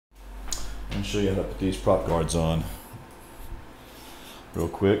I'm going to show you how to put these prop guards on real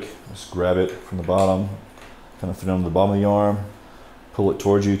quick. Just grab it from the bottom, kind of fit it on the bottom of the arm, pull it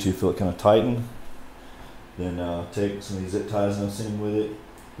towards you till you feel it kind of tighten. Then take some of these zip ties and I've seen with it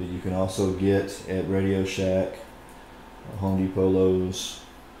that you can also get at Radio Shack, Home Depot, Lowe's,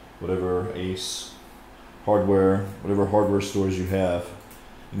 whatever, Ace Hardware, whatever hardware stores you have.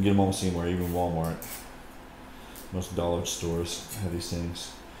 You can get them almost anywhere, even Walmart. Most dollar stores have these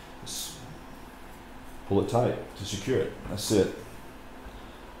things. Just pull it tight to secure it. That's it.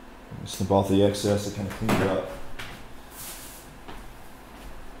 Snip off the excess to kind of clean it up.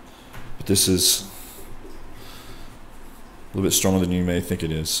 But this is a little bit stronger than you may think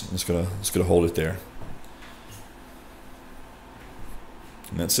it is. It's gonna hold it there.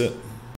 And that's it.